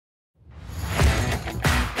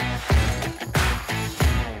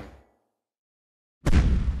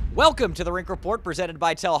Welcome to the Rink Report presented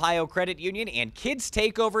by Ohio Credit Union and Kids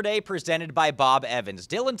Takeover Day presented by Bob Evans.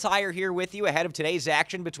 Dylan Tyre here with you ahead of today's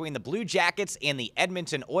action between the Blue Jackets and the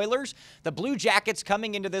Edmonton Oilers. The Blue Jackets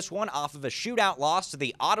coming into this one off of a shootout loss to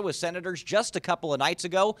the Ottawa Senators just a couple of nights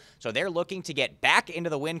ago, so they're looking to get back into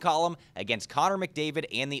the win column against Connor McDavid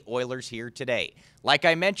and the Oilers here today. Like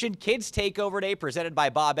I mentioned, Kids Takeover Day presented by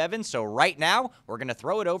Bob Evans, so right now we're going to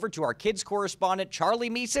throw it over to our kids correspondent Charlie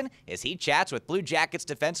Meeson as he chats with Blue Jackets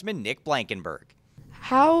defenseman Nick Blankenberg.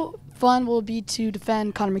 How fun will it be to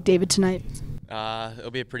defend Connor McDavid tonight?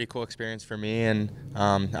 It'll be a pretty cool experience for me, and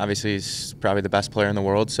obviously he's probably the best player in the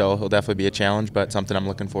world, so it'll definitely be a challenge, but something I'm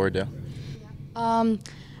looking forward to.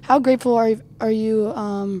 How grateful are you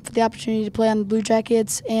for the opportunity to play on the Blue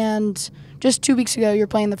Jackets? And just 2 weeks ago you were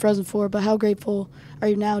playing the Frozen Four, but how grateful are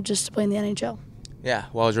you now just to play in the NHL? Yeah,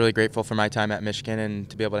 well, I was really grateful for my time at Michigan and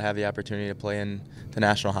to be able to have the opportunity to play in the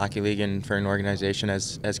National Hockey League and for an organization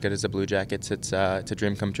as good as the Blue Jackets. It's a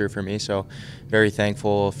dream come true for me, so very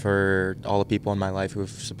thankful for all the people in my life who have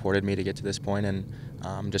supported me to get to this point,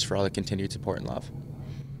 and just for all the continued support and love.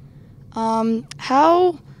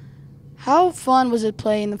 How fun was it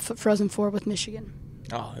playing the Frozen Four with Michigan?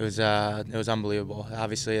 Oh, it was unbelievable.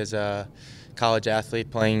 Obviously, as a college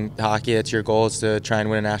athlete playing hockey, it's your goal is to try and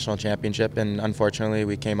win a national championship, and unfortunately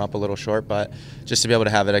we came up a little short, but just to be able to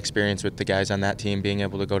have that experience with the guys on that team, being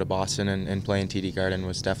able to go to Boston and play in TD Garden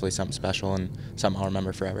was definitely something special and something I'll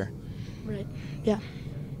remember forever. Right, yeah.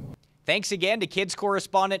 Thanks again to Kids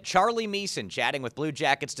correspondent Charlie Meeson chatting with Blue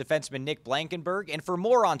Jackets defenseman Nick Blankenberg. And for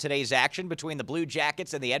more on today's action between the Blue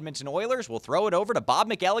Jackets and the Edmonton Oilers, we'll throw it over to Bob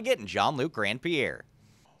McElligott and Jean-Luc Grandpierre.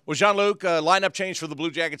 Well, Jean-Luc, lineup change for the Blue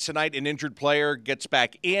Jackets tonight. An injured player gets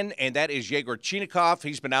back in, and that is Yegor Chinakhov.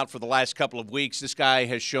 He's been out for the last couple of weeks. This guy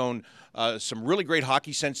has shown some really great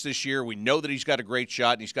hockey sense this year. We know that he's got a great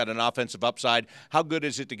shot, and he's got an offensive upside. How good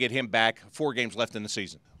is it to get him back? 4 games left in the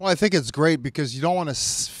season. Well, I think it's great because you don't want to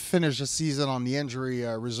finish the season on the injury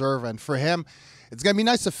reserve, and for him, it's going to be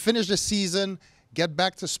nice to finish the season, get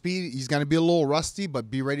back to speed. He's going to be a little rusty,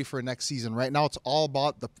 but be ready for next season. Right now, it's all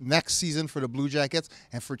about the next season for the Blue Jackets,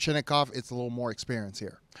 and for Chinakhov, it's a little more experience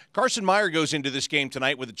here. Carson Meyer goes into this game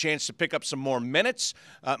tonight with a chance to pick up some more minutes.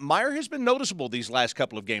 Meyer has been noticeable these last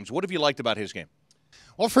couple of games. What have you liked about his game?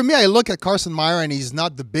 Well, for me, I look at Carson Meyer, and he's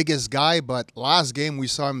not the biggest guy, but last game we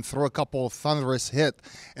saw him throw a couple of thunderous hits,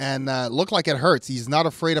 and looked like it hurts. He's not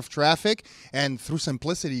afraid of traffic, and through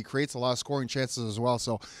simplicity, he creates a lot of scoring chances as well.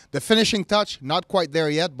 So the finishing touch, not quite there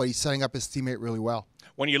yet, but he's setting up his teammate really well.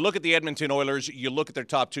 When you look at the Edmonton Oilers, you look at their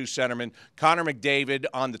top 2 centermen. Connor McDavid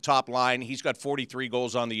on the top line. He's got 43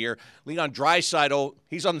 goals on the year. Leon Draisaitl,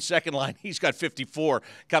 he's on the second line. He's got 54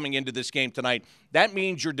 coming into this game tonight. That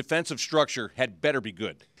means your defensive structure had better be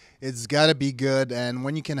good. It's got to be good, and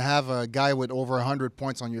when you can have a guy with over 100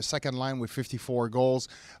 points on your second line with 54 goals,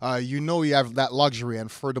 you know you have that luxury.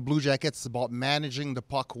 And for the Blue Jackets, it's about managing the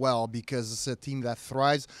puck well because it's a team that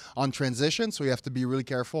thrives on transition, so you have to be really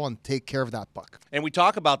careful and take care of that puck. And we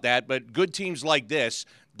talk about that, but good teams like this,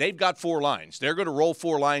 they've got 4 lines. They're going to roll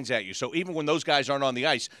 4 lines at you. So even when those guys aren't on the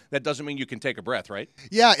ice, that doesn't mean you can take a breath, right?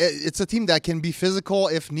 Yeah, it's a team that can be physical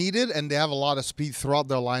if needed, and they have a lot of speed throughout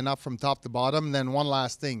their lineup from top to bottom. And then one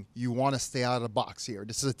last thing, you want to stay out of the box here.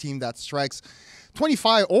 This is a team that strikes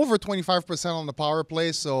over 25% on the power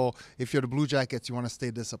play, so if you're the Blue Jackets, you want to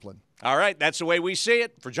stay disciplined. All right, that's the way we see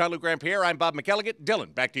it. For Jean-Luc Grandpierre, I'm Bob McElligott.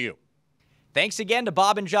 Dylan, back to you. Thanks again to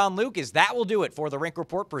Bob and Jean-Luc, as that will do it for the Rink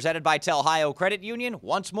Report presented by Ohio Credit Union.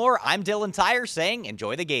 Once more, I'm Dylan Tyre saying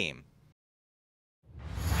enjoy the game.